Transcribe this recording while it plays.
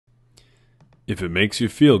If it makes you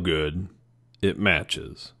feel good, it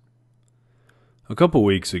matches. A couple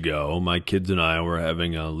weeks ago, my kids and I were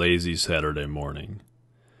having a lazy Saturday morning.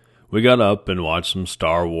 We got up and watched some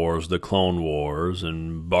Star Wars: The Clone Wars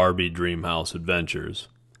and Barbie Dreamhouse Adventures.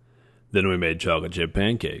 Then we made chocolate chip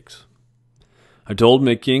pancakes. I told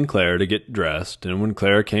Mickey and Claire to get dressed, and when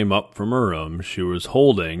Claire came up from her room, she was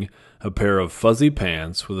holding a pair of fuzzy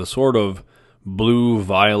pants with a sort of blue,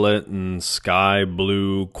 violet, and sky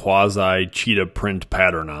blue quasi-cheetah print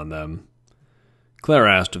pattern on them. Claire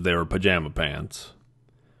asked if they were pajama pants.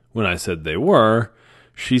 When I said they were,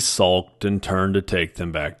 she sulked and turned to take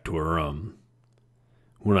them back to her room.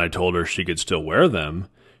 When I told her she could still wear them,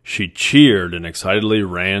 she cheered and excitedly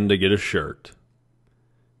ran to get a shirt.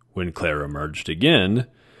 When Claire emerged again,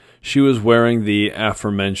 she was wearing the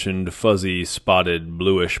aforementioned fuzzy, spotted,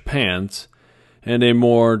 bluish pants and a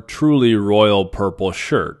more truly royal purple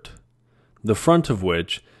shirt, the front of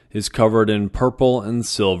which is covered in purple and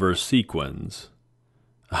silver sequins.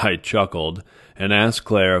 I chuckled and asked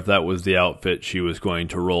Claire if that was the outfit she was going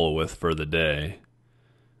to roll with for the day.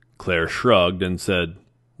 Claire shrugged and said,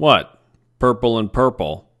 "What? Purple and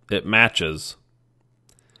purple. It matches."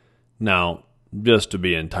 Now, just to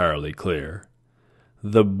be entirely clear,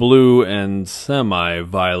 the blue and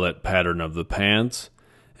semi-violet pattern of the pants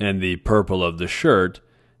and the purple of the shirt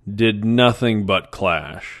did nothing but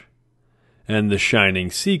clash, and the shining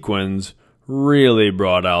sequins really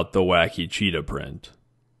brought out the wacky cheetah print.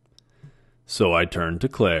 So I turned to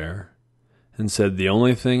Claire and said the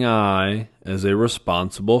only thing I, as a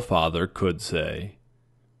responsible father, could say: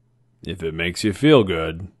 "If it makes you feel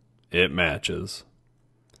good, it matches."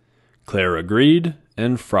 Claire agreed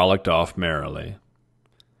and frolicked off merrily.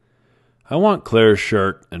 I want Claire's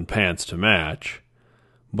shirt and pants to match,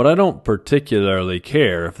 but I don't particularly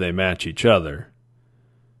care if they match each other.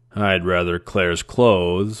 I'd rather Claire's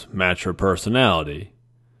clothes match her personality.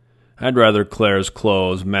 I'd rather Claire's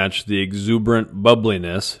clothes match the exuberant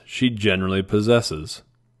bubbliness she generally possesses.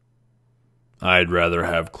 I'd rather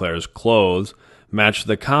have Claire's clothes match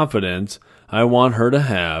the confidence I want her to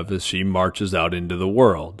have as she marches out into the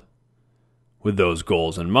world. With those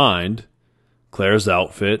goals in mind, Claire's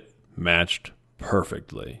outfit matched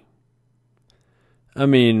perfectly. I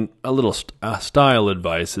mean, a little style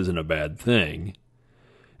advice isn't a bad thing,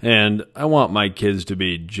 and I want my kids to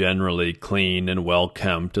be generally clean and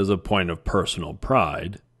well-kempt as a point of personal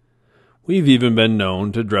pride. We've even been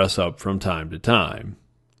known to dress up from time to time.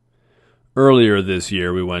 Earlier this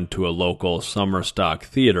year, we went to a local summer stock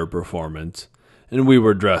theater performance, and we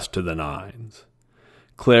were dressed to the nines.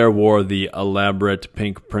 Claire wore the elaborate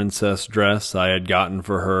pink princess dress I had gotten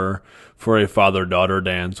for her for a father-daughter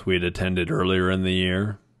dance we had attended earlier in the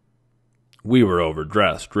year. We were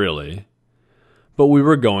overdressed, really. But we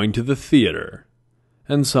were going to the theater,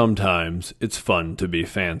 and sometimes it's fun to be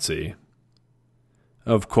fancy.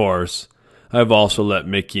 Of course, I've also let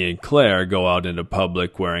Mickey and Claire go out into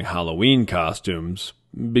public wearing Halloween costumes,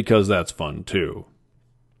 because that's fun too.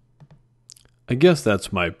 I guess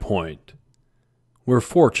that's my point. We're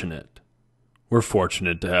fortunate. We're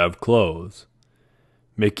fortunate to have clothes.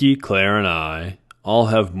 Mickey, Claire, and I all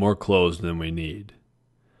have more clothes than we need.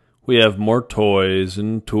 We have more toys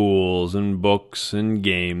and tools and books and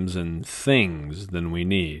games and things than we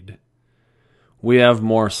need. We have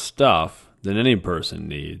more stuff than any person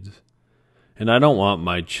needs, and I don't want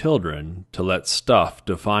my children to let stuff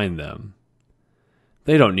define them.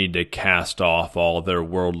 They don't need to cast off all their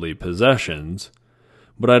worldly possessions,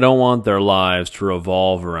 but I don't want their lives to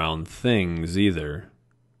revolve around things either.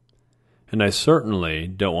 And I certainly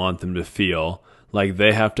don't want them to feel like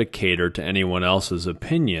they have to cater to anyone else's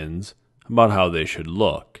opinions about how they should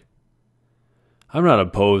look. I'm not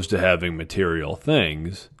opposed to having material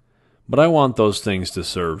things, but I want those things to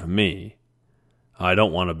serve me. I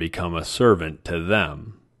don't want to become a servant to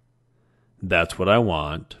them. That's what I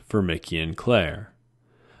want for Mickey and Claire.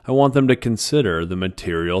 I want them to consider the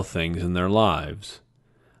material things in their lives.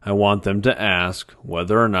 I want them to ask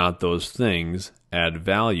whether or not those things add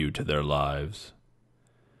value to their lives.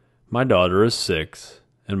 My daughter is 6,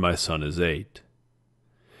 and my son is 8.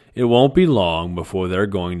 It won't be long before they're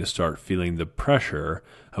going to start feeling the pressure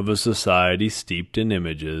of a society steeped in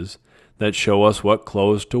images that show us what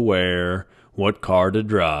clothes to wear, what car to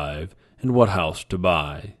drive, and what house to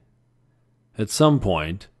buy. At some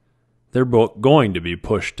point, they're going to be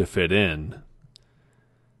pushed to fit in.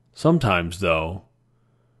 Sometimes, though,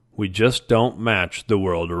 we just don't match the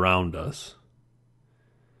world around us.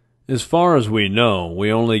 As far as we know,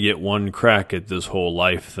 we only get one crack at this whole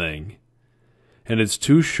life thing, and it's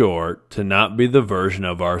too short to not be the version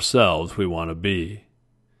of ourselves we want to be.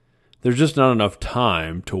 There's just not enough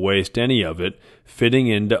time to waste any of it fitting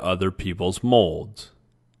into other people's molds.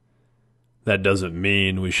 That doesn't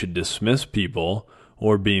mean we should dismiss people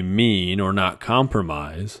or be mean or not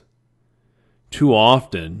compromise. Too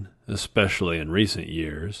often, especially in recent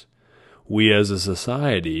years, we as a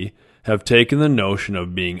society have taken the notion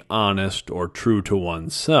of being honest or true to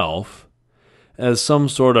oneself as some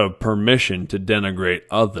sort of permission to denigrate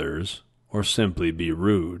others or simply be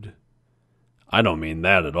rude. I don't mean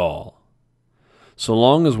that at all. So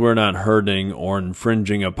long as we're not hurting or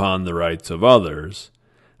infringing upon the rights of others,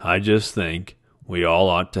 I just think we all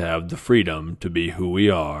ought to have the freedom to be who we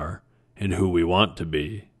are and who we want to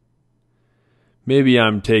be. Maybe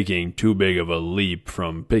I'm taking too big of a leap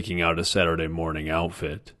from picking out a Saturday morning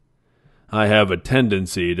outfit. I have a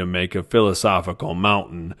tendency to make a philosophical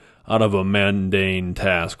mountain out of a mundane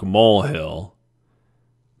task molehill,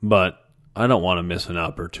 but I don't want to miss an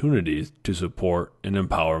opportunity to support and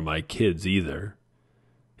empower my kids either.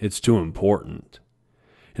 It's too important.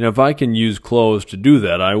 And if I can use clothes to do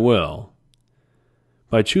that, I will.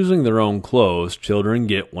 By choosing their own clothes, children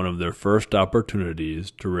get one of their first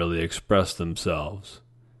opportunities to really express themselves.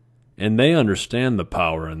 And they understand the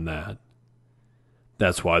power in that.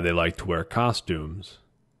 That's why they like to wear costumes.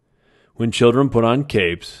 When children put on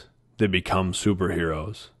capes, they become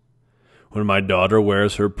superheroes. When my daughter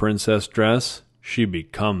wears her princess dress, she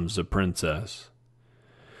becomes a princess.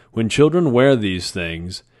 When children wear these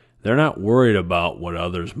things, they're not worried about what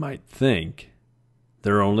others might think.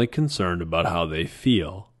 They're only concerned about how they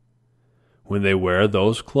feel. When they wear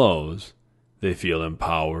those clothes, they feel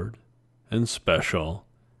empowered and special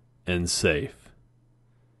and safe.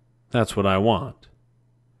 That's what I want.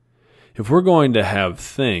 If we're going to have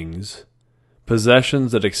things,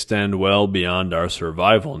 possessions that extend well beyond our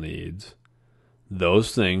survival needs,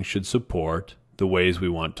 those things should support the ways we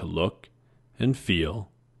want to look and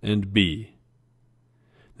feel and be.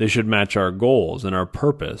 They should match our goals and our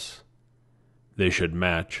purpose. They should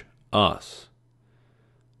match us.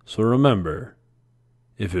 So remember,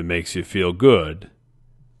 if it makes you feel good,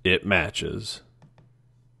 it matches.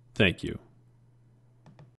 Thank you.